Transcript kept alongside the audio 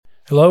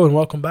Hello and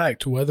welcome back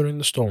to Weathering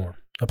the Storm,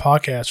 a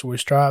podcast where we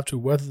strive to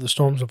weather the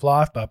storms of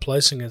life by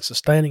placing and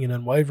sustaining an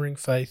unwavering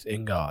faith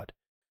in God.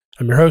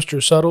 I'm your host,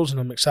 Drew Suttles, and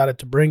I'm excited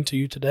to bring to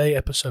you today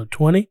episode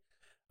 20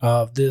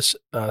 of this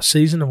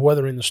season of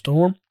Weathering the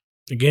Storm.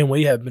 Again,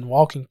 we have been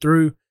walking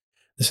through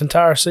this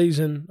entire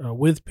season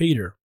with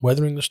Peter,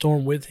 weathering the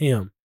storm with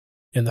him.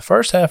 And the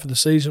first half of the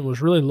season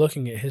was really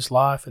looking at his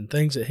life and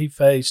things that he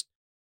faced.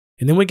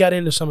 And then we got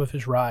into some of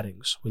his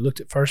writings. We looked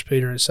at 1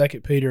 Peter and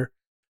 2 Peter,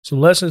 some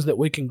lessons that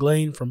we can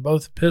glean from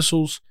both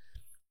epistles.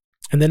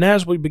 And then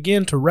as we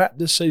begin to wrap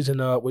this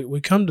season up, we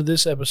come to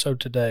this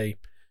episode today,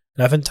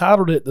 and I've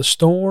entitled it The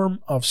Storm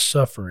of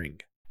Suffering.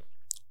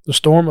 The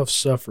Storm of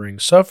Suffering.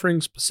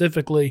 Suffering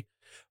specifically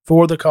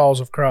for the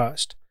cause of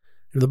Christ.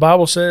 And the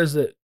Bible says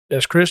that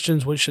as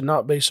Christians, we should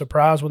not be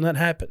surprised when that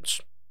happens.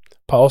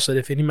 Paul said,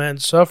 if any man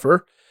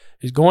suffer,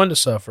 he's going to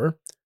suffer.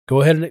 Go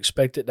ahead and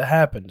expect it to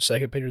happen.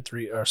 2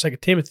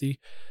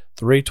 Timothy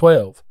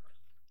 3:12.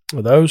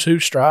 Those who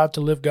strive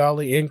to live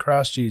godly in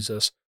Christ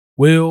Jesus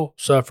will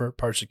suffer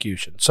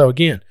persecution. So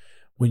again,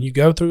 when you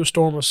go through a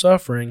storm of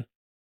suffering,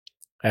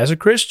 as a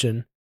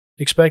Christian,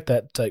 expect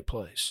that to take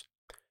place.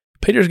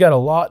 Peter's got a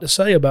lot to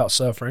say about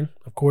suffering.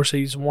 Of course,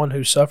 he's one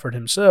who suffered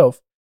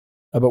himself.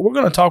 But we're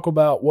going to talk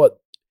about what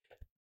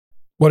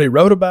he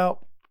wrote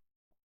about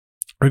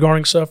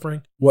regarding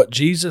suffering, what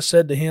Jesus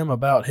said to him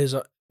about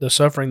the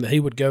suffering that he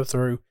would go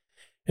through,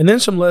 and then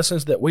some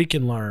lessons that we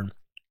can learn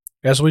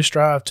as we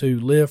strive to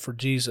live for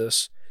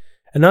Jesus,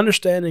 and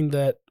understanding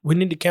that we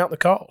need to count the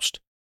cost.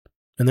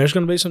 And there's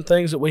going to be some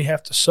things that we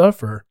have to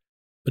suffer,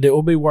 but it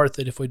will be worth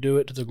it if we do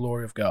it to the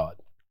glory of God.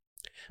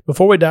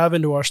 Before we dive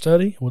into our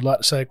study, I would like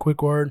to say a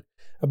quick word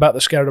about the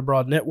Scattered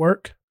Abroad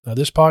Network.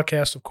 This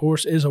podcast, of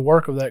course, is a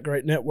work of that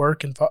great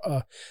network, and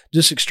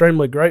just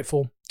extremely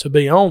grateful to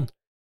be on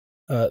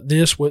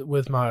this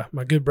with my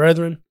good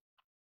brethren.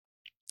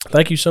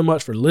 Thank you so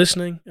much for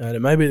listening. And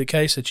it may be the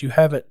case that you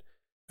haven't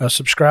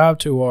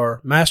subscribed to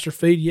our master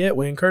feed yet.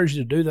 We encourage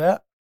you to do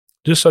that,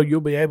 just so you'll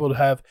be able to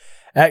have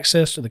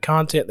access to the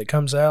content that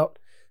comes out.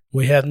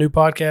 We have new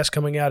podcasts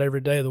coming out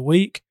every day of the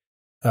week.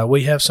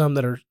 We have some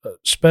that are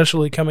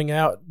specially coming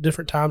out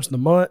different times in the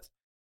month.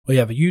 We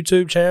have a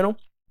YouTube channel.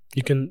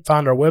 You can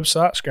find our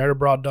website,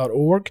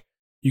 scatteredabroad.org.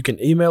 You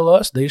can email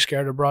us,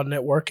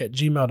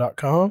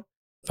 thescatteredabroadnetwork@gmail.com.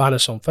 Find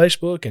us on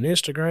Facebook and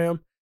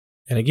Instagram.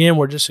 And again,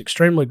 we're just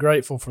extremely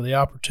grateful for the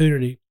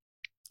opportunity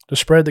to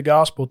spread the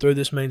gospel through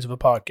this means of a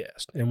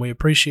podcast. And we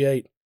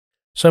appreciate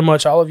so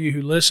much all of you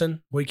who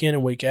listen week in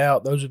and week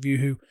out, those of you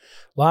who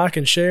like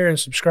and share and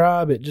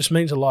subscribe. It just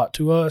means a lot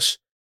to us.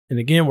 And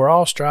again, we're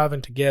all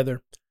striving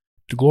together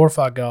to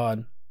glorify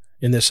God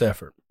in this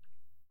effort.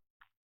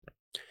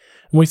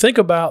 When we think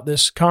about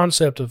this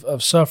concept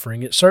of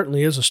suffering, it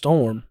certainly is a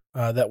storm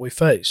that we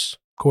face.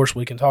 Of course,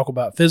 we can talk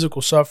about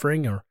physical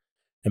suffering or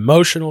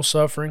emotional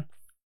suffering,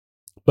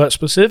 but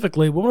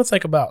specifically, we want to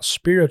think about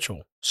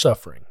spiritual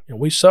suffering. And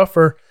we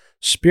suffer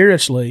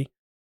spiritually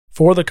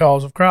for the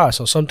cause of Christ.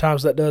 So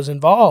sometimes that does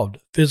involve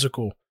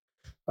physical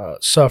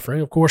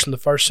suffering. Of course, in the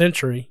first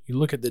century, you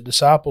look at the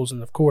disciples,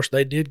 and of course,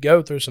 they did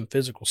go through some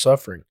physical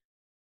suffering.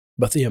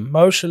 But the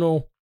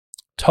emotional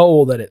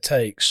toll that it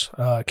takes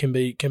can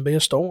be a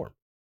storm.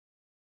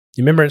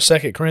 You remember in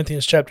 2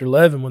 Corinthians chapter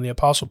 11, when the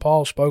Apostle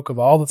Paul spoke of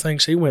all the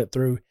things he went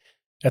through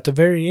at the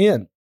very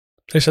end,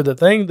 he said, the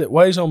thing that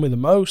weighs on me the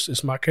most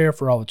is my care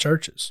for all the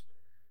churches.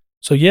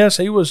 So yes,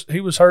 he was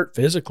hurt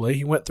physically.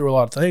 He went through a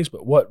lot of things,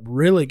 but what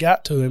really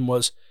got to him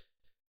was,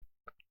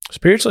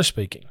 spiritually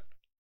speaking,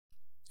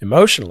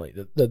 emotionally,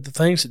 the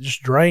things that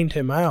just drained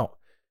him out.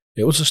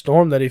 It was a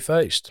storm that he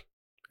faced.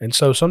 And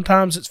so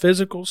sometimes it's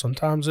physical,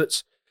 sometimes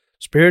it's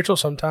spiritual,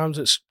 sometimes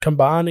it's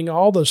combining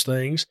all those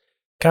things,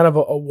 kind of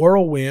a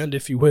whirlwind,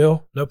 if you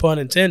will, no pun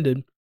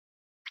intended,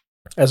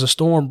 as a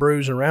storm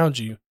brews around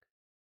you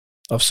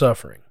of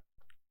suffering.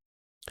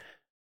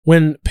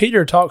 When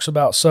Peter talks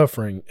about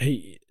suffering,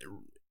 he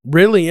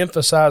really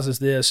emphasizes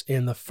this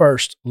in the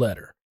first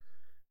letter.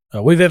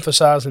 We've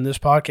emphasized in this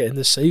podcast, in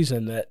this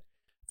season, that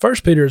 1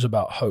 Peter is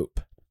about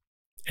hope,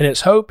 and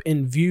it's hope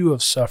in view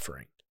of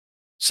suffering.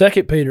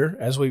 2 Peter,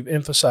 as we've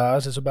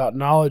emphasized, is about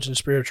knowledge and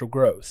spiritual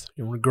growth.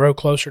 You want to grow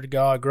closer to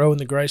God, grow in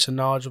the grace and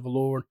knowledge of the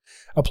Lord,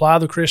 apply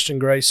the Christian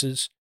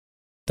graces.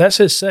 That's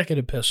his second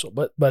epistle,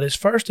 but his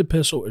first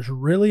epistle is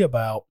really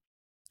about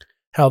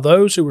how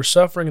those who were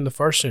suffering in the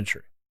first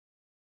century,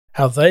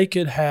 how they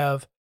could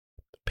have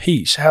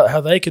peace,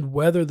 how they could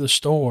weather the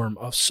storm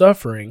of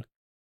suffering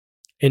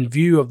in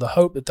view of the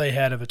hope that they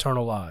had of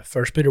eternal life.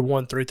 1 Peter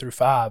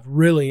 1:3-5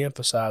 really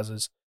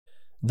emphasizes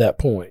that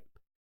point.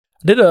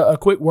 I did a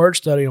quick word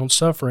study on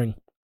suffering,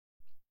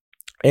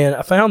 and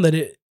I found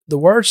that the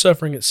word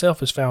suffering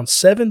itself is found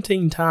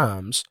 17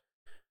 times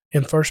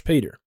in 1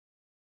 Peter.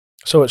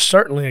 So it's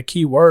certainly a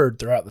key word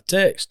throughout the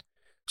text.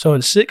 So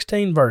in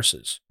 16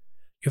 verses,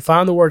 you'll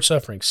find the word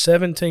suffering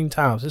 17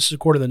 times. This is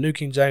according to the New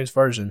King James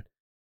Version.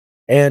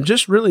 And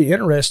just really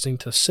interesting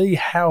to see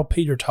how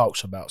Peter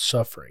talks about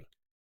suffering.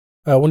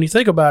 When you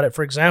think about it,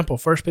 for example,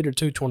 1 Peter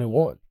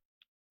 2:21,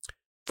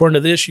 for unto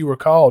this you were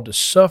called to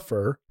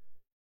suffer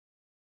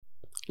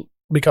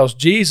because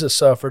Jesus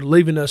suffered,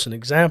 leaving us an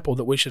example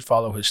that we should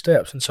follow his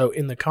steps. And so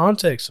in the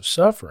context of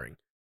suffering,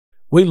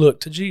 we look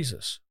to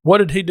Jesus. What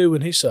did he do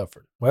when he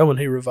suffered? Well, when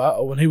he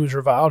was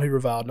reviled, he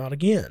reviled not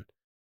again.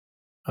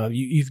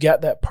 You've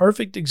got that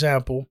perfect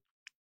example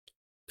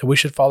that we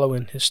should follow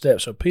in his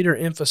steps. So Peter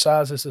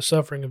emphasizes the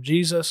suffering of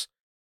Jesus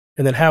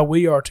and then how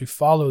we are to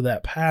follow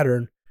that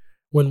pattern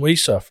when we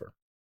suffer.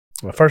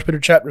 1 Peter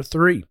chapter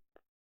 3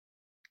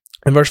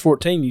 and verse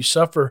 14, you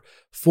suffer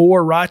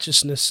for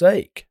righteousness'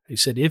 sake. He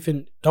said,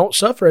 don't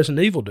suffer as an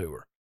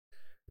evildoer,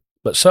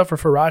 but suffer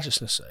for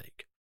righteousness'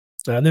 sake.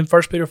 And then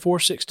 1 Peter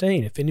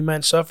 4:16, if any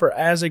man suffer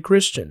as a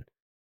Christian,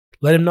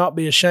 let him not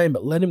be ashamed,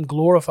 but let him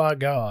glorify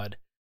God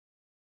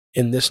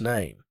in this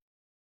name.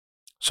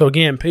 So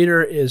again,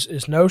 Peter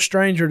is no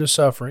stranger to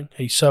suffering.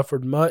 He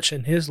suffered much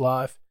in his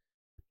life,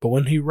 but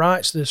when he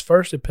writes this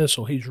first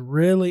epistle, he's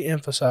really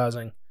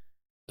emphasizing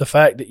the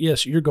fact that,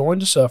 yes, you're going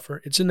to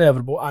suffer. It's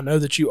inevitable. I know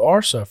that you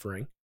are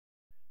suffering,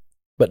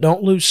 but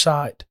don't lose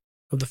sight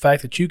of the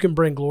fact that you can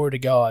bring glory to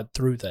God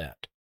through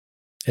that.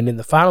 And in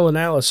the final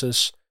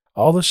analysis,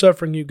 all the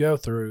suffering you go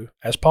through,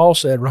 as Paul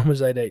said, Romans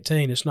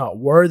 8:18, it's not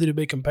worthy to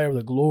be compared with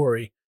the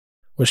glory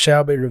which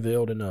shall be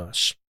revealed in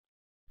us.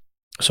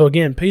 So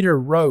again, Peter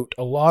wrote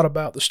a lot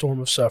about the storm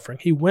of suffering.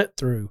 He went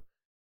through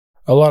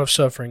a lot of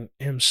suffering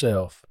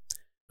himself.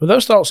 With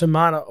those thoughts in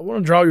mind, I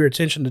want to draw your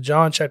attention to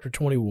John chapter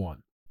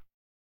 21.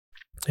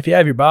 If you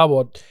have your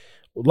Bible,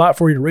 I'd like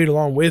for you to read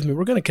along with me.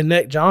 We're going to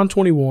connect John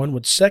 21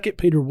 with 2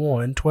 Peter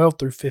 1, 12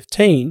 through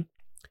 15.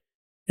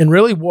 And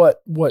really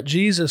what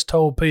Jesus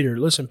told Peter,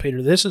 listen,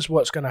 Peter, this is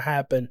what's going to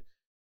happen.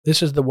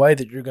 This is the way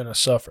that you're going to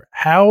suffer.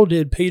 How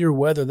did Peter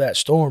weather that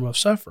storm of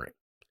suffering?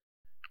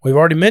 We've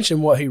already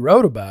mentioned what he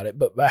wrote about it,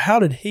 but how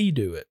did he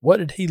do it? What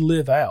did he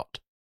live out?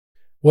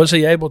 Was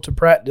he able to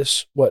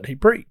practice what he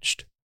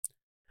preached?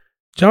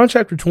 John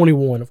chapter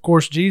 21, of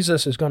course,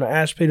 Jesus is going to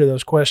ask Peter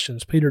those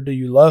questions. Peter, do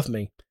you love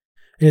me?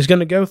 And he's going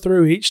to go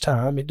through each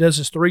time. He does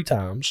this 3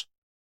 times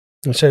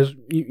and says,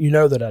 you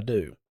know that I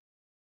do.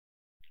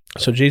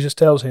 So Jesus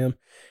tells him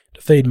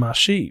to feed my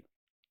sheep.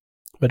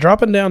 But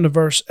dropping down to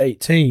verse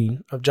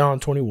 18 of John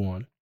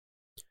 21,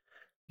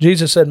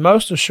 Jesus said,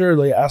 most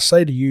assuredly, I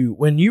say to you,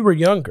 when you were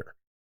younger,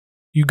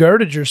 you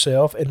girded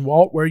yourself and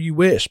walked where you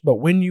wished. But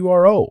when you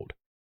are old,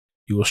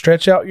 you will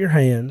stretch out your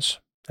hands,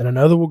 and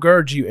another will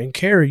gird you and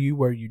carry you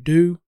where you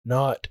do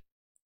not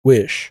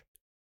wish.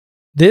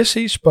 This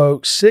he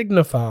spoke,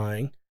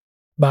 signifying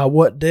by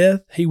what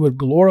death he would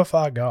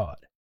glorify God.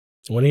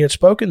 When he had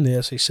spoken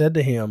this, he said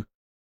to him,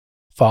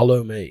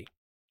 follow me.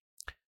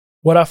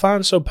 What I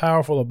find so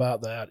powerful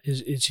about that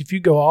is if you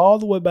go all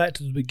the way back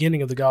to the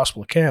beginning of the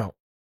gospel account,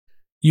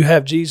 you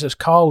have Jesus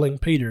calling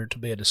Peter to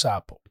be a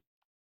disciple.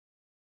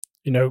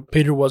 You know,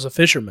 Peter was a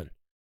fisherman.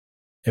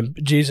 And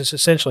Jesus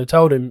essentially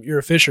told him, you're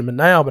a fisherman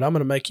now, but I'm going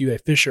to make you a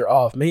fisher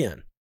of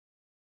men.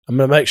 I'm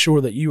going to make sure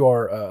that you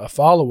are a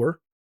follower,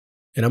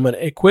 and I'm going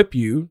to equip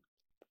you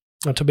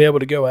to be able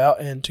to go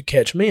out and to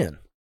catch men.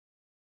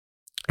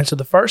 And so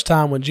the first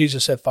time when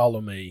Jesus said,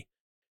 follow me,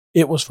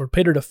 it was for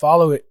Peter to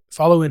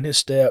follow in his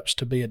steps,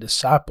 to be a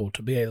disciple,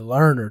 to be a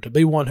learner, to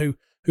be one who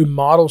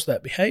models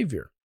that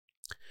behavior.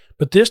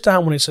 But this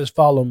time when he says,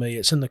 follow me,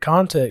 it's in the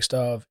context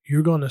of,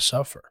 you're going to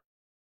suffer.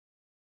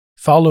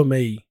 Follow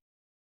me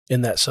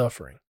in that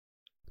suffering.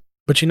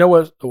 But you know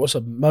what's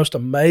the most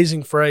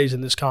amazing phrase in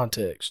this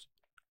context?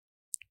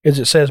 Is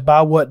it says,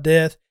 by what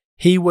death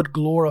he would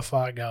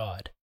glorify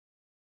God.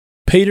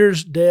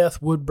 Peter's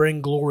death would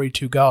bring glory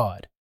to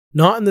God.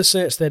 Not in the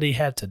sense that he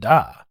had to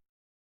die,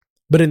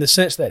 but in the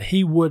sense that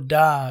he would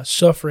die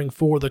suffering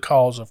for the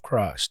cause of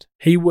Christ.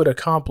 He would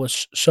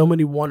accomplish so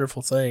many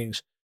wonderful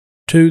things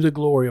to the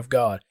glory of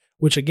God,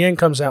 which again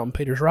comes out in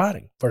Peter's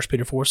writing, 1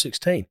 Peter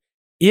 4:16.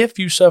 If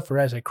you suffer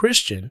as a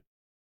Christian,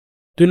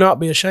 do not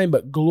be ashamed,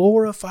 but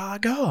glorify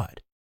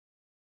God.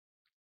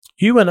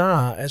 You and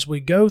I, as we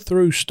go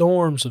through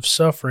storms of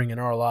suffering in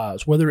our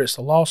lives, whether it's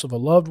the loss of a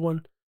loved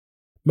one,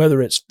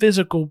 whether it's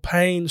physical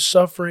pain,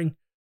 suffering,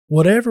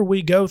 whatever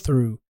we go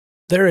through,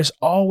 there is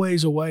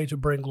always a way to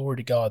bring glory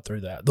to God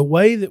through that. The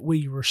way that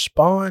we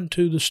respond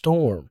to the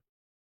storm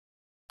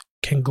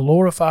can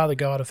glorify the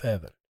God of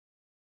heaven.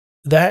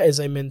 That is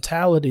a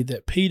mentality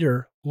that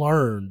Peter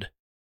learned.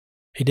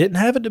 He didn't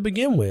have it to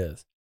begin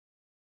with.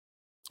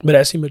 But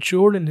as he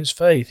matured in his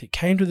faith, he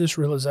came to this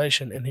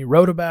realization and he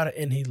wrote about it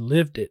and he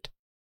lived it.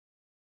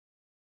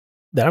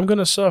 That I'm going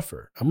to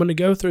suffer. I'm going to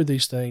go through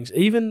these things,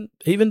 even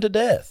to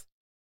death.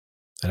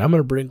 And I'm going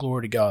to bring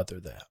glory to God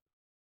through that.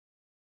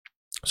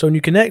 So when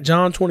you connect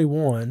John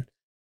 21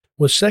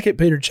 with 2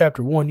 Peter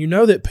chapter 1, you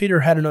know that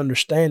Peter had an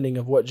understanding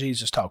of what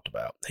Jesus talked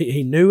about.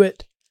 He knew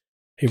it.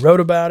 He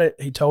wrote about it.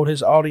 He told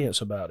his audience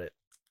about it.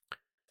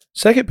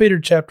 2 Peter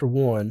chapter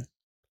 1,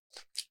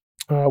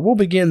 we'll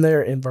begin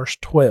there in verse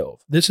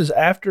 12. This is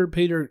after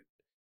Peter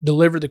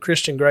delivered the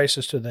Christian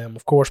graces to them,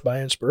 of course,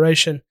 by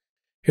inspiration.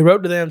 He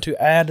wrote to them to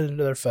add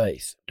into their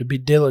faith, to be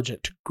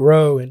diligent, to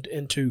grow,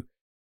 and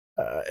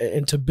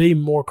to be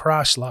more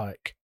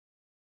Christ-like.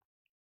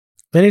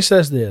 Then he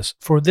says this,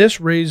 for this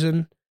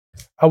reason,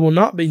 I will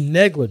not be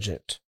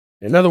negligent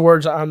In other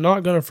words, I'm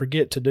not going to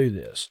forget to do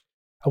this.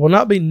 I will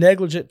not be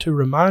negligent to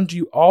remind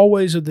you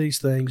always of these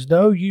things,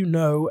 though you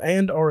know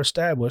and are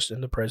established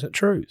in the present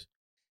truth.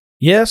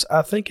 Yes,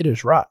 I think it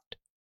is right.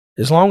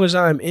 As long as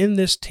I am in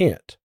this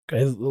tent,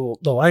 okay,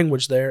 the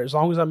language there, as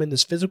long as I'm in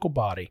this physical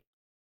body,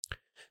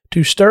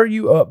 to stir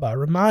you up by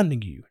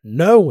reminding you,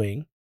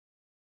 knowing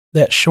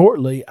that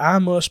shortly I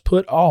must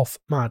put off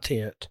my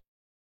tent,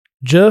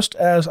 just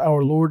as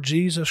our Lord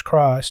Jesus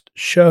Christ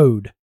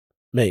showed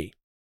me.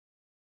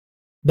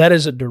 That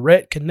is a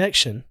direct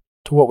connection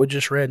to what we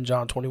just read in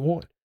John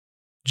 21.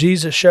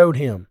 Jesus showed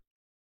him,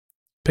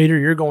 Peter,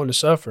 you're going to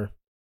suffer.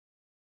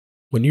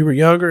 When you were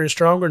younger and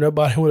stronger,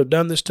 nobody would have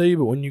done this to you,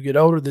 but when you get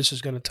older, this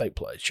is going to take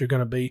place. You're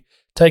going to be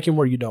taken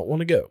where you don't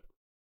want to go,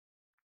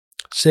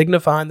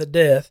 signifying the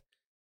death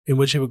in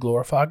which he would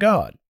glorify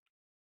God.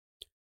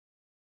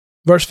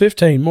 Verse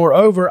 15,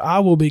 moreover, I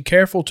will be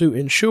careful to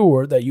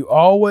ensure that you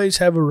always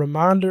have a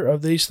reminder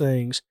of these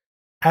things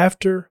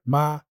after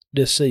my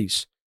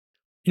decease.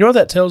 You know what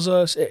that tells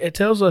us? It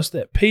tells us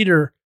that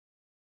Peter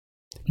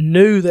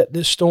knew that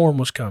this storm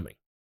was coming.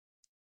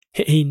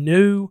 He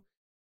knew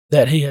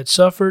that he had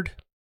suffered,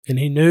 and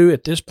he knew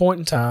at this point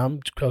in time,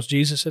 because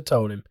Jesus had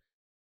told him,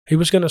 he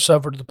was going to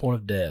suffer to the point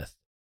of death,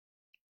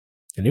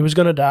 and he was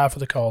going to die for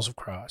the cause of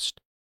Christ.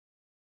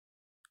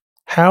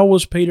 How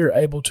was Peter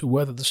able to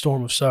weather the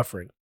storm of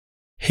suffering?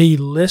 He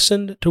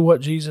listened to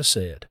what Jesus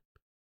said,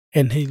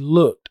 and he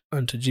looked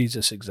unto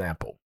Jesus'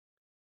 example.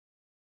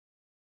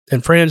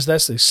 And friends,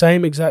 that's the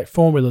same exact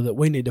formula that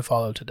we need to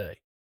follow today.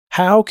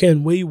 How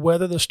can we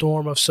weather the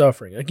storm of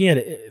suffering?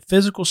 Again,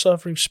 physical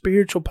suffering,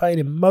 spiritual pain,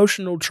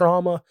 emotional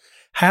trauma.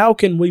 How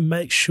can we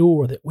make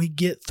sure that we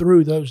get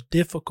through those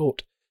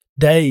difficult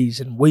days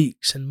and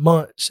weeks and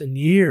months and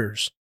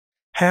years?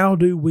 How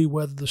do we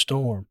weather the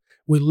storm?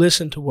 We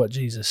listen to what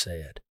Jesus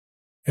said,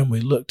 and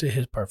we look to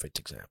his perfect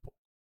example.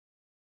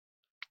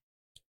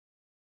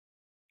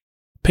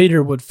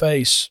 Peter would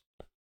face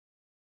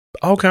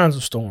all kinds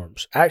of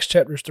storms. Acts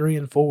chapters 3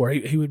 and 4,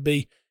 he would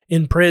be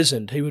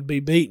imprisoned, he would be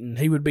beaten,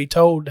 he would be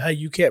told, hey,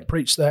 you can't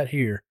preach that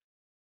here.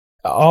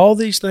 All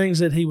these things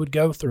that he would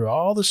go through,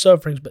 all the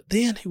sufferings, but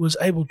then he was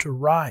able to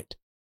write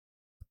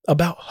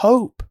about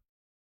hope.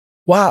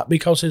 Why?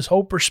 Because his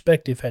whole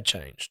perspective had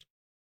changed.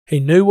 He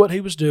knew what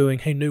he was doing,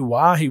 he knew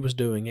why he was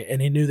doing it,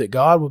 and he knew that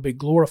God would be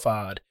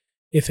glorified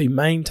if he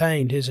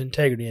maintained his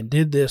integrity and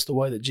did this the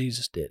way that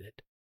Jesus did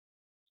it.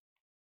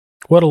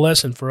 What a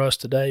lesson for us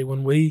today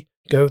when we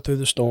go through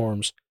the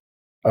storms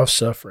of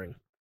suffering.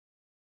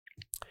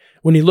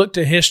 When you look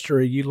to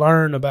history, you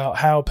learn about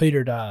how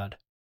Peter died.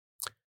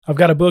 I've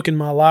got a book in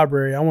my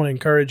library. I want to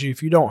encourage you,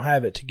 if you don't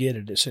have it, to get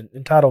it. It's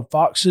entitled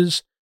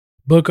Foxe's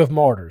Book of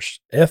Martyrs.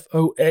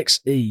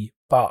 F-O-X-E,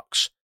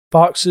 Foxe.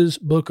 Foxe's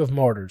Book of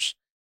Martyrs.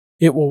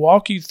 It will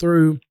walk you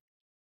through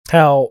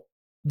how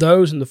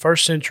those in the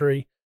first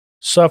century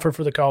suffered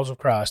for the cause of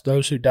Christ,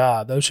 those who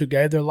died, those who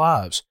gave their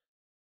lives.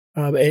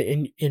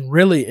 And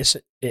really,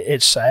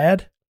 it's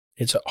sad.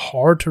 It's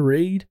hard to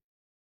read.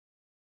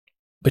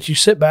 But you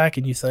sit back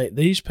and you think,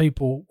 these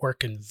people were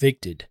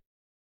convicted.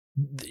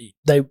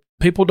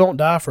 People don't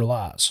die for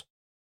lies.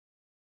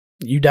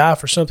 You die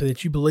for something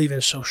that you believe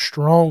in so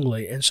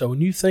strongly. And so when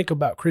you think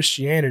about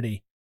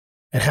Christianity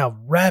and how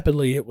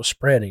rapidly it was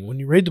spreading, when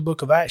you read the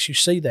book of Acts, you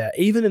see that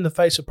even in the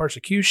face of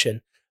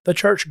persecution, the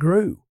church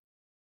grew.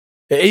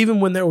 Even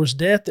when there was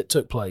death that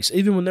took place,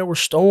 even when there were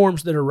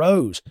storms that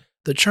arose,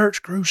 the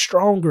church grew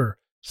stronger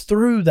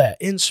through that,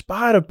 in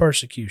spite of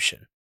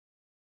persecution.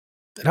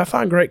 And I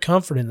find great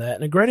comfort in that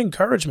and a great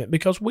encouragement,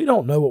 because we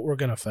don't know what we're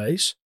going to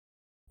face.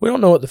 We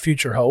don't know what the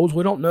future holds.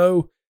 We don't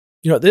know,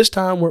 at this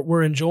time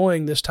we're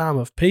enjoying this time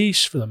of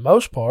peace for the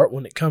most part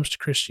when it comes to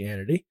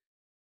Christianity.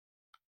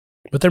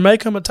 But there may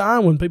come a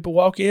time when people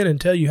walk in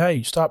and tell you,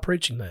 hey, stop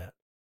preaching that,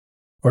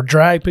 or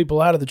drag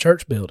people out of the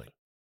church building.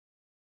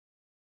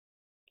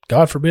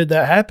 God forbid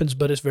that happens,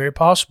 but it's very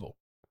possible.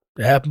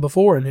 It happened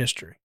before in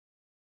history.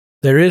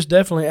 There is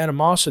definitely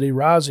animosity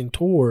rising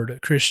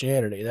toward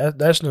Christianity.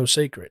 That's no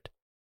secret.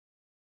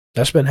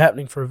 That's been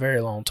happening for a very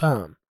long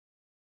time.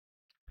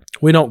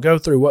 We don't go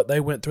through what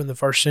they went through in the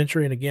first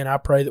century, and again, I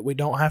pray that we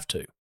don't have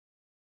to.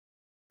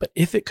 But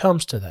if it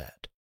comes to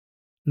that,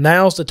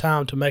 now's the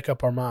time to make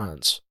up our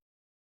minds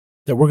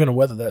that we're going to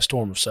weather that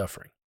storm of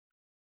suffering.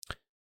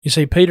 You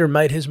see, Peter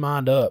made his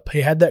mind up.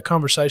 He had that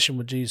conversation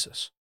with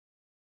Jesus.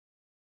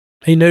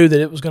 He knew that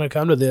it was going to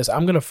come to this.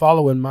 I'm going to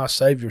follow in my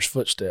Savior's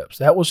footsteps.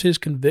 That was his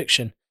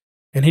conviction,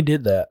 and he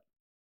did that.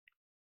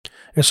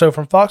 And so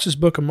from Foxe's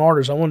Book of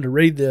Martyrs, I wanted to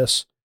read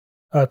this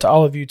to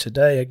all of you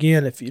today.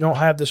 Again, if you don't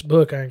have this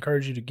book, I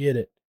encourage you to get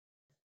it.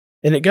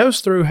 And it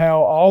goes through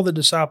how all the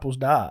disciples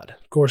died.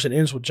 Of course, it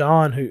ends with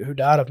John, who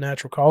died of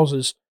natural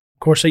causes. Of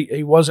course,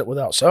 he wasn't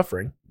without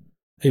suffering.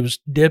 He was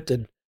dipped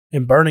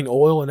in burning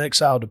oil and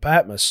exiled to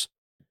Patmos.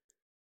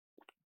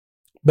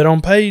 But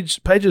on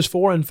pages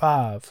 4 and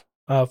 5,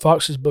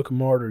 Foxe's Book of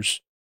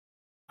Martyrs,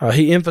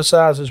 he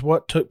emphasizes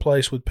what took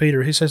place with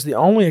Peter. He says, the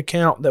only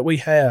account that we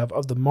have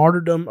of the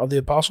martyrdom of the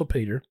Apostle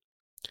Peter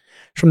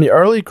from the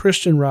early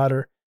Christian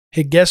writer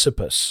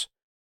Hegesippus,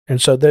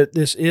 And so that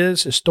this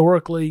is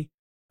historically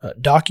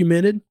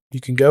documented.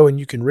 You can go and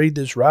you can read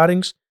these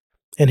writings.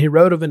 And he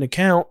wrote of an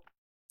account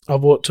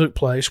of what took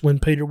place when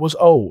Peter was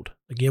old.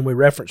 Again, we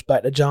reference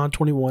back to John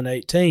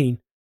 21:18,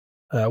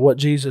 what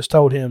Jesus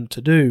told him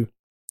to do.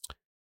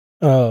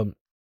 And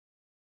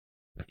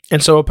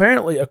so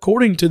apparently,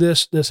 according to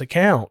this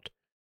account,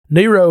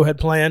 Nero had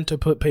planned to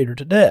put Peter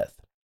to death.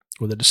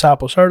 When the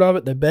disciples heard of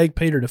it, they begged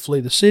Peter to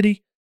flee the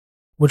city,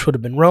 which would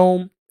have been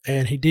Rome,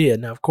 and he did.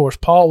 Now, of course,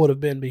 Paul would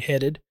have been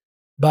beheaded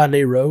by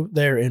Nero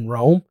there in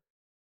Rome.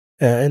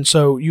 And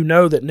so you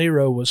know that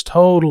Nero was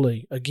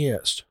totally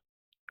against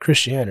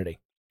Christianity,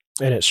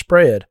 and it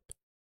spread.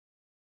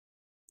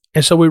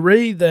 And so we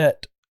read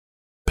that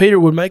Peter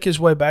would make his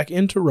way back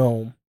into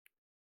Rome.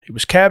 He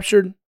was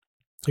captured.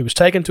 He was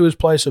taken to his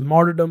place of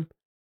martyrdom,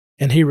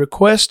 and he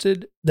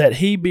requested that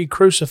he be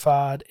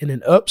crucified in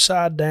an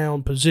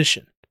upside-down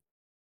position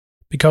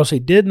because he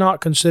did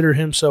not consider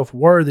himself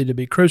worthy to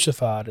be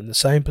crucified in the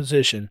same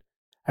position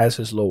as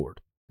his Lord.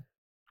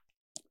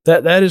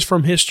 That is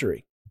from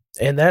history,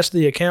 and that's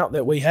the account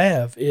that we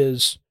have,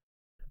 is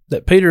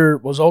that Peter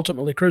was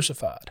ultimately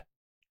crucified,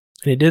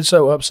 and he did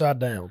so upside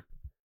down.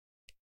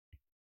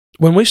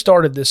 When we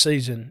started this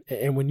season,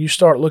 and when you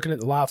start looking at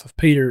the life of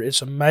Peter,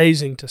 it's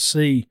amazing to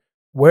see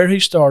where he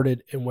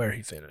started and where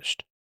he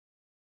finished.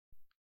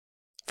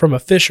 From a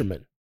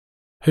fisherman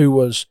who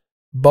was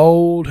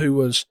bold, who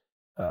was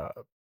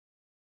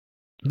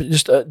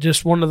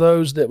just one of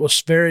those that was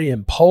very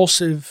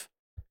impulsive,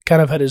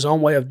 kind of had his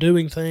own way of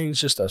doing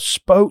things, just a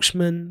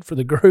spokesman for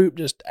the group,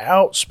 just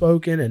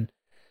outspoken, and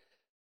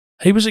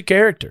he was a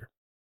character.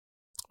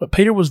 But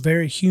Peter was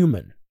very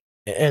human,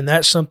 and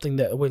that's something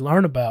that we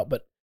learn about.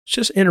 But it's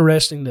just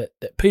interesting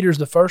that Peter's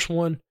the first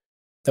one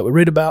that we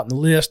read about in the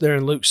list there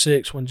in Luke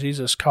 6 when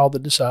Jesus called the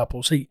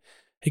disciples. He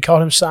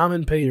called him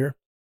Simon Peter.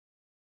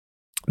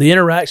 The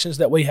interactions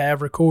that we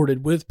have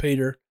recorded with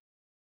Peter,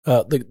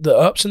 the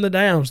ups and the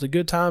downs, the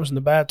good times and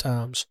the bad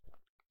times.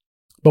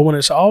 But when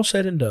it's all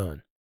said and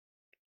done,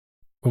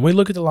 when we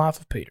look at the life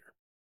of Peter,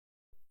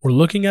 we're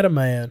looking at a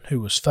man who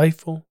was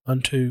faithful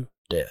unto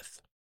death.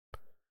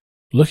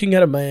 Looking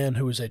at a man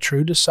who was a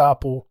true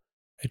disciple,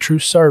 a true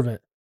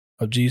servant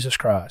of Jesus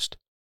Christ.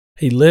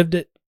 He lived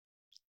it.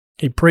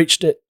 He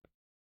preached it,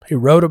 he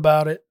wrote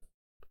about it,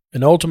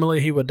 and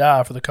ultimately he would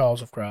die for the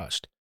cause of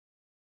Christ.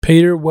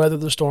 Peter weathered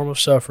the storm of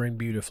suffering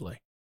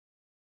beautifully.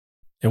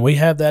 And we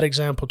have that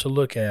example to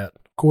look at,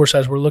 of course,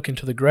 as we're looking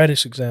to the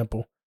greatest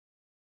example,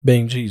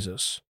 being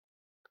Jesus.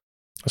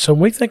 So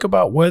when we think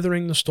about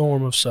weathering the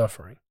storm of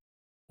suffering,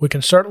 we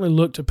can certainly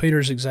look to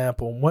Peter's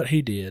example and what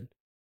he did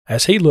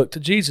as he looked to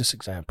Jesus'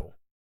 example.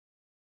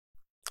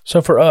 So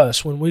for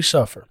us, when we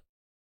suffer,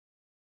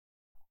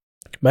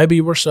 maybe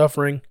we're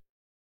suffering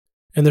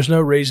and there's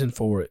no reason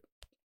for it.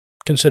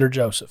 Consider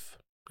Joseph.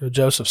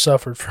 Joseph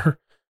suffered for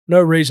no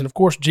reason. Of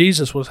course,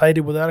 Jesus was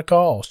hated without a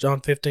cause. John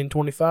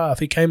 15:25.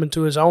 He came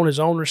into his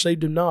own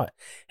received him not.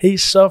 He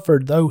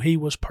suffered though he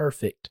was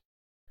perfect.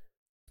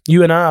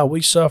 You and I,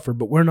 we suffer,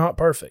 but we're not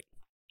perfect.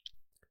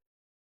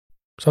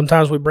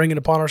 Sometimes we bring it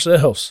upon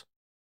ourselves.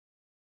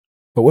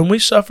 But when we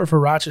suffer for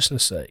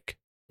righteousness' sake,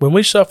 when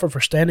we suffer for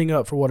standing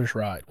up for what is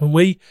right, when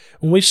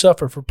we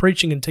suffer for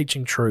preaching and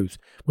teaching truth,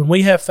 when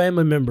we have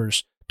family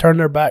members turn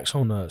their backs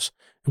on us,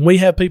 and we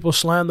have people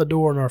slam the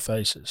door in our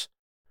faces,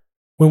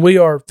 when we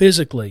are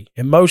physically,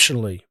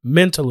 emotionally,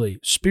 mentally,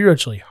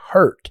 spiritually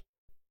hurt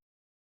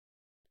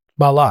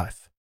by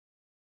life,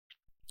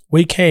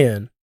 we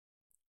can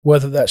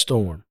weather that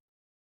storm.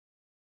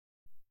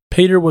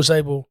 Peter was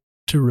able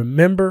to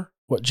remember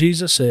what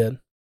Jesus said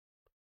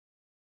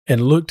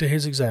and look to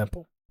his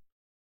example.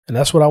 And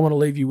that's what I want to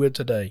leave you with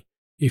today.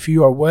 If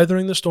you are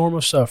weathering the storm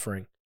of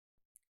suffering,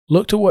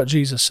 look to what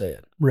Jesus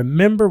said.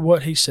 Remember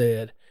what he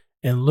said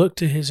and look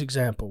to his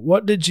example.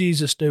 What did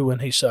Jesus do when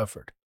he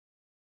suffered?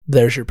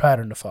 There's your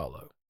pattern to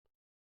follow.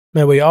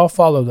 May we all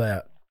follow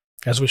that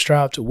as we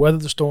strive to weather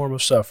the storm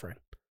of suffering.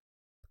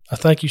 I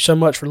thank you so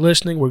much for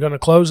listening. We're going to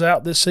close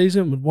out this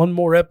season with one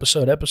more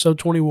episode, episode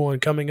 21,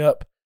 coming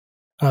up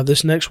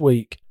this next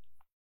week.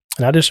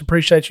 And I just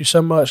appreciate you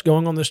so much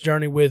going on this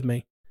journey with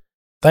me.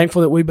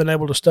 Thankful that we've been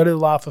able to study the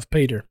life of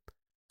Peter.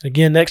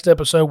 Again, next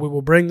episode, we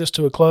will bring this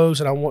to a close,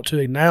 and I want to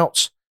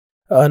announce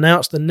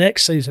the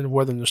next season of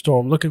Weathering the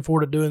Storm. Looking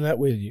forward to doing that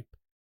with you.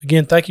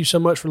 Again, thank you so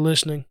much for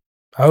listening.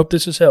 I hope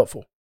this is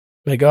helpful.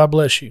 May God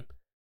bless you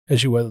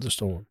as you weather the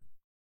storm.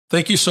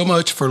 Thank you so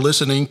much for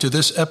listening to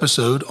this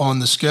episode on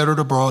the Scattered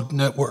Abroad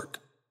Network.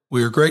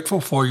 We are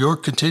grateful for your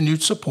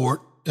continued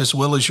support as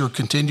well as your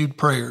continued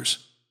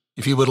prayers.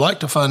 If you would like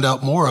to find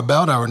out more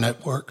about our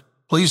network,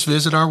 please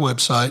visit our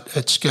website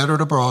at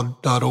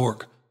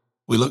scatteredabroad.org.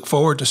 We look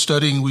forward to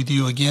studying with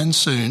you again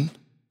soon.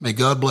 May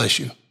God bless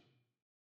you.